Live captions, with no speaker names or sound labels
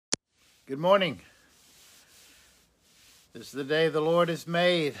Good morning. This is the day the Lord has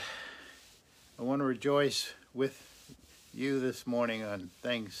made. I want to rejoice with you this morning on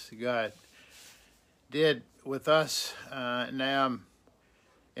things God did with us. Now I'm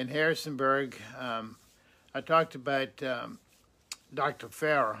in Harrisonburg. I talked about Dr.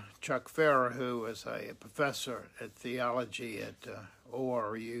 Farrer, Chuck Farrer, who was a professor at theology at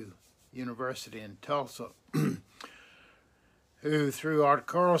ORU University in Tulsa, who through Art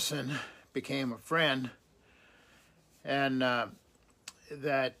Carlson became a friend, and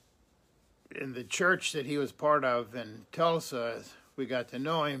that in the church that he was part of in Tulsa, we got to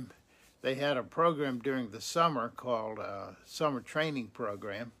know him. They had a program during the summer called Summer Training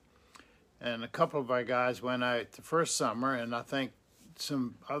Program, and a couple of our guys went out the first summer, and I think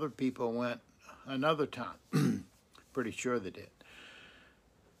some other people went another time. Pretty sure they did.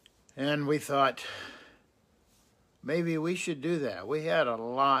 And we thought, maybe we should do that. We had a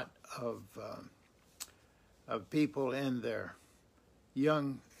lot of people in their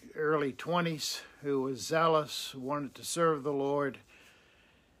young, early 20s who was zealous, wanted to serve the Lord,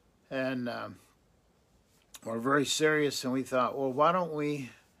 and were very serious. And we thought, well, why don't we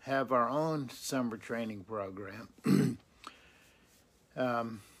have our own summer training program?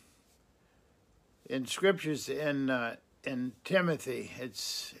 In scriptures in Timothy,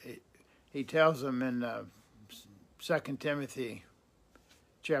 he tells them in 2 Timothy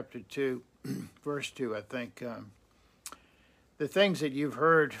chapter 2, verse 2, I think, the things that you've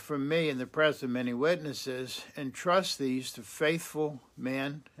heard from me in the presence of many witnesses, entrust these to faithful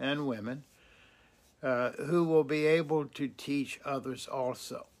men and women who will be able to teach others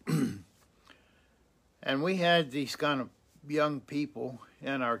also. And we had these kind of young people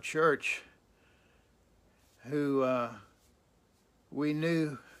in our church who we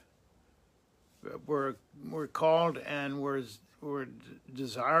knew were called and were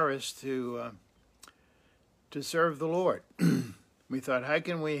desirous to serve the Lord. We thought, how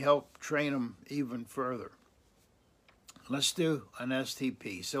can we help train them even further? Let's do an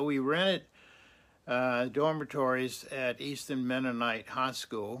STP. So we rented dormitories at Easton Mennonite High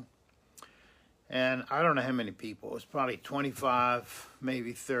School, and I don't know how many people. It was probably 25,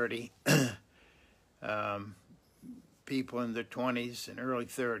 maybe 30 people in their 20s and early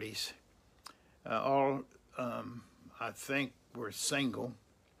 30s. All, I think, were single.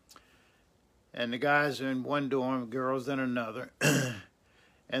 And the guys in one dorm, girls in another.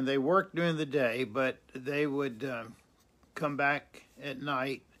 And they worked during the day, but they would come back at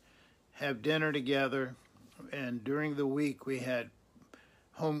night, have dinner together, and during the week we had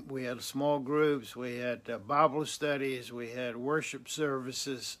small groups, we had Bible studies, we had worship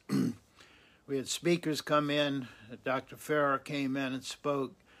services, we had speakers come in. Dr. Farrer came in and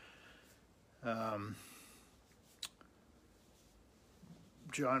spoke.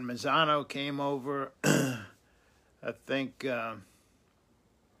 John Mazzano came over. I think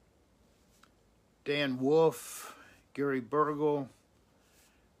Dan Wolf, Gary Burgle,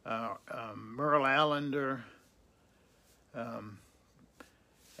 Merle Allender,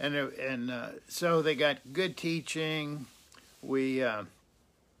 so they got good teaching. We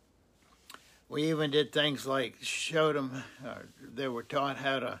even did things like showed them. They were taught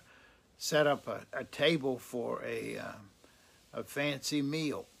how to set up a table for a fancy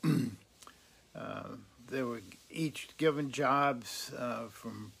meal. They were each given jobs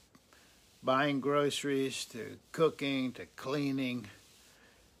from buying groceries to cooking to cleaning,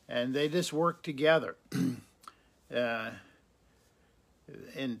 and they just worked together.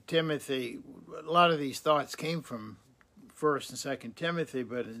 In Timothy, a lot of these thoughts came from 1st and 2nd Timothy,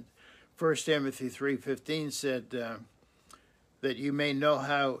 but in 1 Timothy 3:15 said that you may know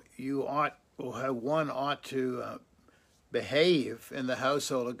how you ought, or how one ought to behave in the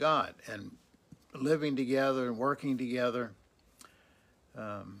household of God, and living together and working together.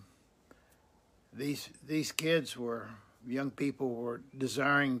 These kids young people were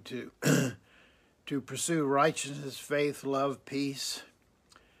desiring to to pursue righteousness, faith, love, peace,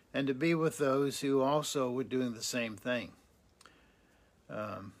 and to be with those who also were doing the same thing.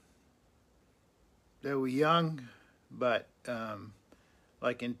 They were young, but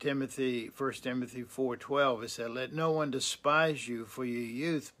like in 1 Timothy 4:12, it said, let no one despise you for your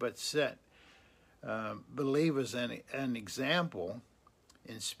youth, but set believers an example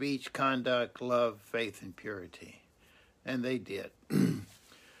in speech, conduct, love, faith, and purity. And they did.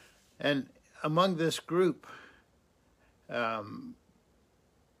 And among this group,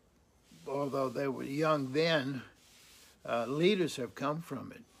 although they were young then, leaders have come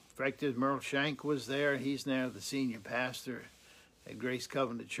from it. In fact, Merle Shank was there. He's now the senior pastor at Grace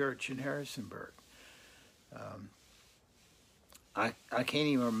Covenant Church in Harrisonburg. I can't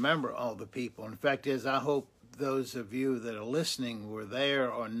even remember all the people. In fact, I hope those of you that are listening were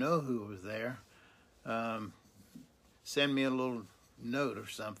there or know who was there. Send me a little note or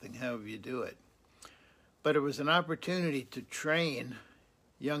something, however you do it. But it was an opportunity to train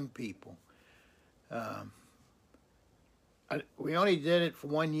young people. We only did it for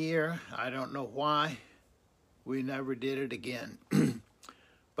 1 year. I don't know why. We never did it again.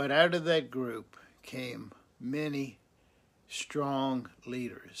 But out of that group came many strong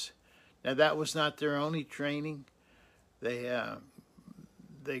leaders. Now, that was not their only training.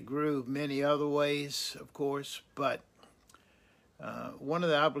 They grew many other ways, of course, but one of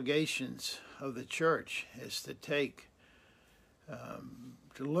the obligations of the church is to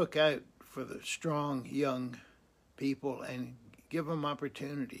to look out for the strong young people and give them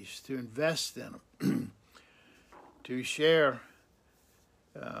opportunities to invest in them, to share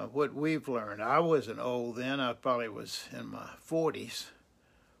what we've learned. I wasn't old then. I probably was in my 40s,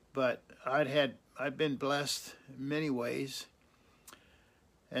 but I'd been blessed in many ways.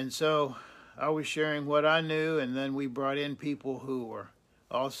 And so I was sharing what I knew, and then we brought in people who were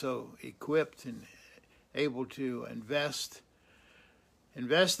also equipped and able to invest.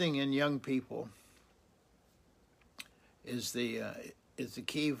 Investing in young people is the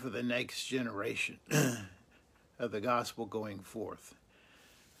key for the next generation of the gospel going forth.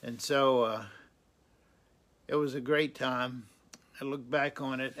 And so it was a great time. I look back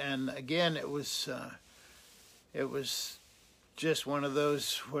on it, and again, it was just one of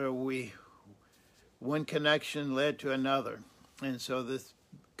those where one connection led to another. And so this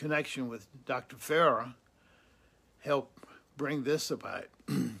connection with Dr. Farah helped bring this about.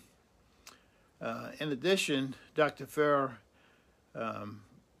 In addition, Dr. Farah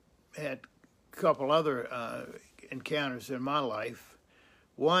had a couple other encounters in my life.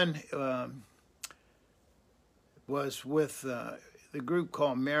 One was with the group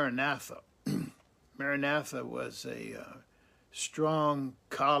called Maranatha. Maranatha was a strong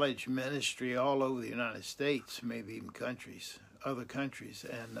college ministry all over the United States, maybe even other countries,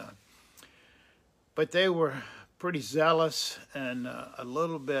 and but they were pretty zealous and a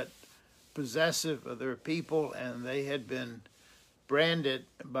little bit possessive of their people, and they had been branded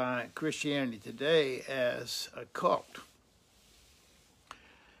by Christianity Today as a cult.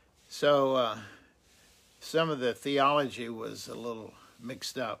 So some of the theology was a little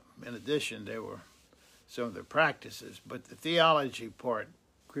mixed up. In addition, there were some of the practices, but the theology part,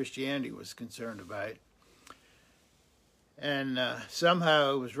 Christianity was concerned about. And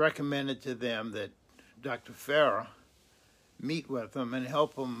somehow it was recommended to them that Dr. Farah meet with them and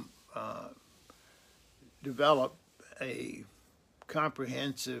help them develop a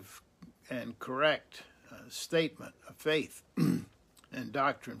comprehensive and correct statement of faith and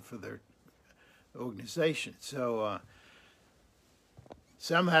doctrine for their organization. So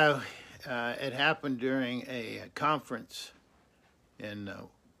somehow it happened during a conference in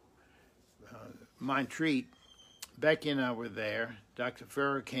Montreat. Becky and I were there. Dr.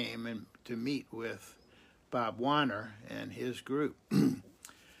 Farah came to meet with Bob Warner and his group.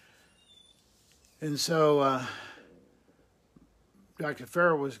 And so Dr.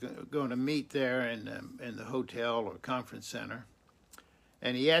 Farah was going to meet there in the hotel or conference center,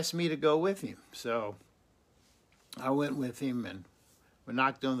 and he asked me to go with him. So I went with him, and we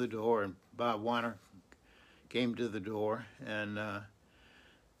knocked on the door, and Bob Warner came to the door, and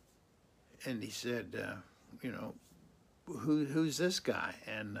he said, who's this guy?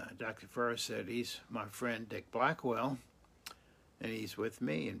 And Dr. Farah said, he's my friend Dick Blackwell, and he's with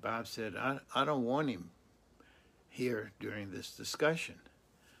me. And Bob said, I don't want him here during this discussion.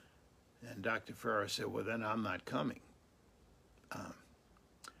 And Dr. Farah said, well, then I'm not coming.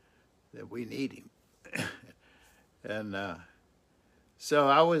 That we need him. And so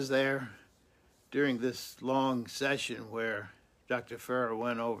I was there during this long session where Dr. Farah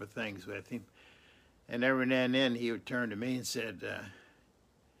went over things with him. And every now and then he would turn to me and said,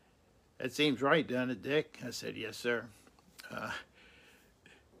 that seems right, doesn't it, Dick? I said, yes, sir.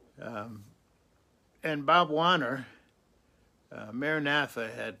 And Bob Warner, Maranatha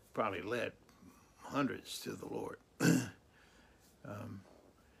had probably led hundreds to the Lord.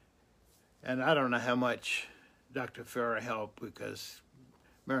 And I don't know how much Dr. Farah helped, because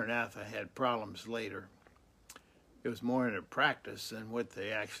Maranatha had problems later. It was more in their practice than what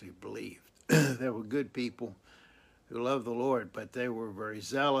they actually believed. There were good people who loved the Lord, but they were very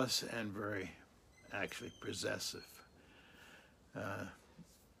zealous and very actually possessive.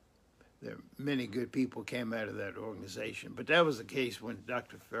 There many good people came out of that organization, but that was the case when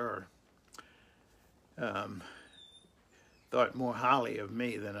Dr. Farah thought more highly of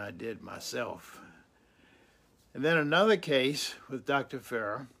me than I did myself. And then another case with Dr.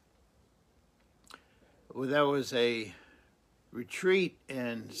 Farrer, well, that was a retreat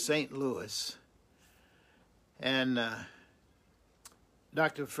in St. Louis, and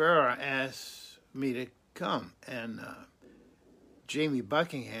Dr. Farrer asked me to come, and Jamie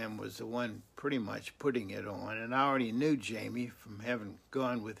Buckingham was the one pretty much putting it on, and I already knew Jamie from having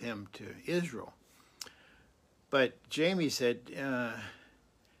gone with him to Israel. But Jamie said,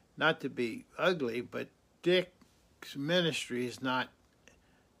 not to be ugly, but Dick's ministry is not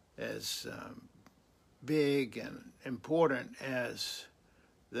as big and important as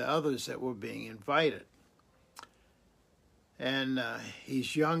the others that were being invited. And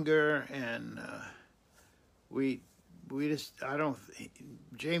he's younger, and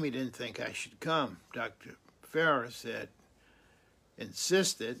Jamie didn't think I should come. Dr. Farrer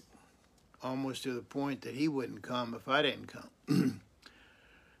insisted, almost to the point that he wouldn't come if I didn't come.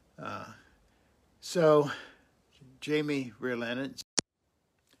 So Jamie relented.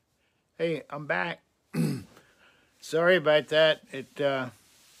 Hey, I'm back. Sorry about that. It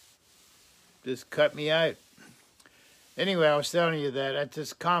just cut me out. Anyway, I was telling you that at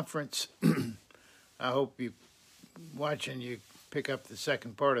this conference, I hope you pick up the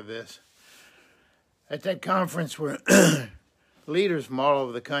second part of this. At that conference were leaders from all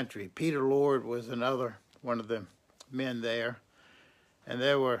over the country. Peter Lord was another one of the men there. And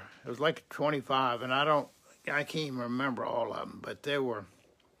it was like 25, and I can't even remember all of them, but they were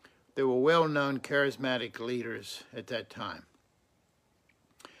well-known charismatic leaders at that time.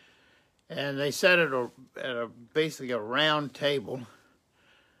 And they sat at basically a round table,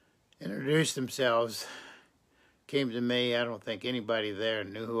 introduced themselves, came to me. I don't think anybody there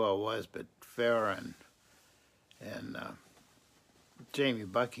knew who I was, but Farrer and Jamie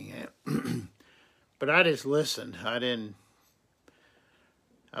Buckingham. But I just listened. I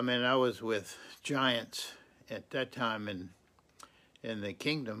was with giants at that time in the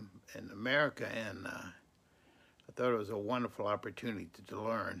kingdom in America, and I thought it was a wonderful opportunity to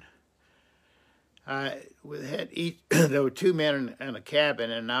learn. There were two men in a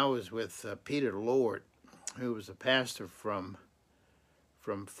cabin, and I was with Peter Lord, who was a pastor from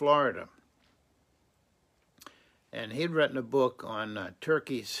Florida. And he'd written a book on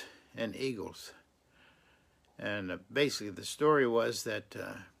turkeys and eagles. And basically the story was that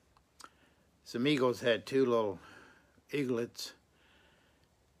some eagles had two little eaglets,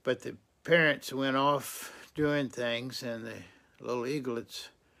 but the parents went off doing things, and the little eaglets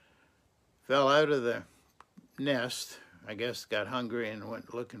fell out of the nest, I guess got hungry and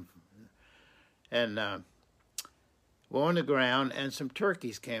went looking, and were on the ground, and some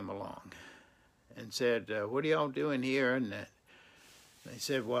turkeys came along and said, what are y'all doing here? And they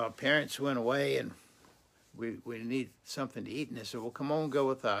said, well, our parents went away, and we need something to eat. And they said, well, come on, go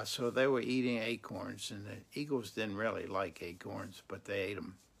with us. So they were eating acorns, and the eagles didn't really like acorns, but they ate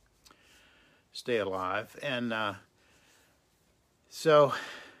them, stay alive. And so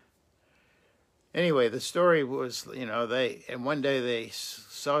anyway, the story was, and one day they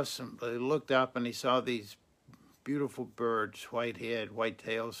looked up and they saw these beautiful birds, white head, white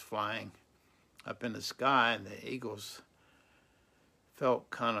tails, flying up in the sky, and the eagles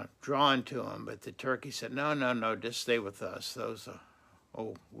felt kind of drawn to them, but the turkey said, no, just stay with us. Those are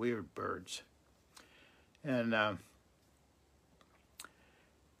weird birds. And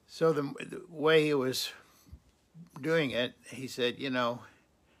so the way he was doing it, he said,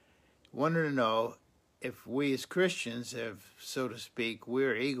 wanted to know if we as Christians have, so to speak,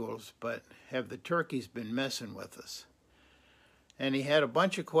 we're eagles, but have the turkeys been messing with us? And he had a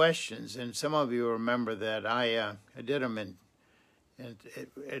bunch of questions, and some of you remember that I did them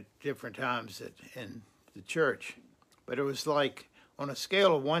at different times in the church. But it was like, on a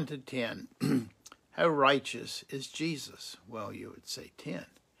scale of 1 to 10, how righteous is Jesus? Well, you would say 10.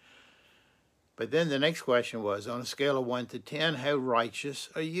 But then the next question was, on a scale of 1 to 10, how righteous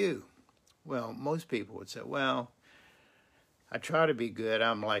are you? Well, most people would say, well, I try to be good.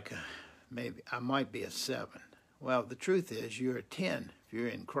 I'm like, maybe I might be a 7. Well, the truth is you're a 10 if you're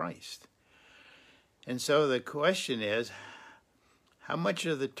in Christ. And so the question is, how much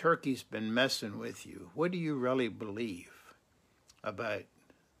of the turkey's been messing with you? What do you really believe about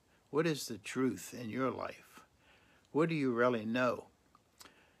what is the truth in your life? What do you really know?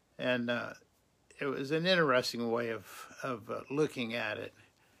 And it was an interesting way of looking at it,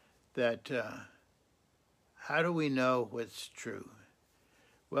 that how do we know what's true?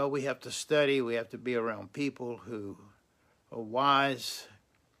 Well, we have to study, we have to be around people who are wise,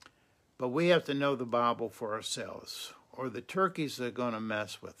 but we have to know the Bible for ourselves, or the turkeys are going to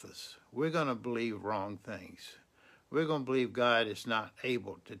mess with us. We're going to believe wrong things. We're going to believe God is not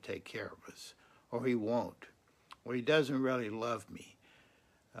able to take care of us, or he won't. or he doesn't really love me.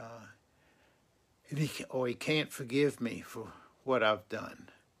 Or he can't forgive me for what I've done.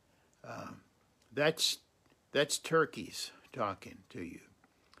 That's turkeys talking to you.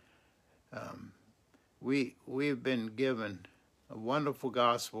 We've been given a wonderful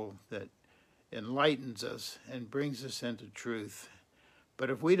gospel that enlightens us and brings us into truth. But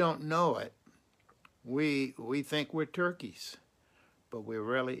if we don't know it, we think we're turkeys, but we're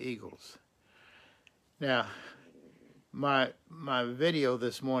really eagles. Now, my video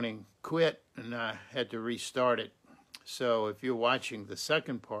this morning quit, and I had to restart it. So if you're watching the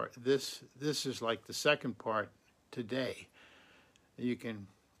second part, this is like the second part today. You can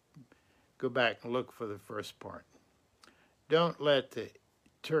go back and look for the first part. Don't let the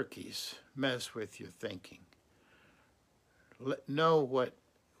turkeys mess with your thinking. Know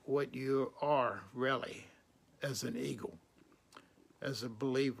what you are really as an eagle, as a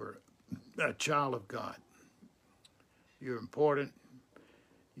believer, a child of God. You're important.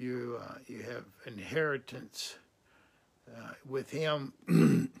 You have inheritance with Him,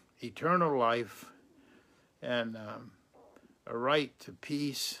 eternal life, and a right to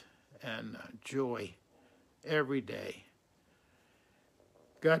peace and joy every day.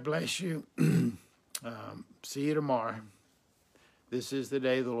 God bless you. See you tomorrow. This is the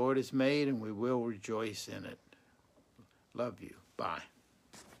day the Lord has made, and we will rejoice in it. Love you. Bye.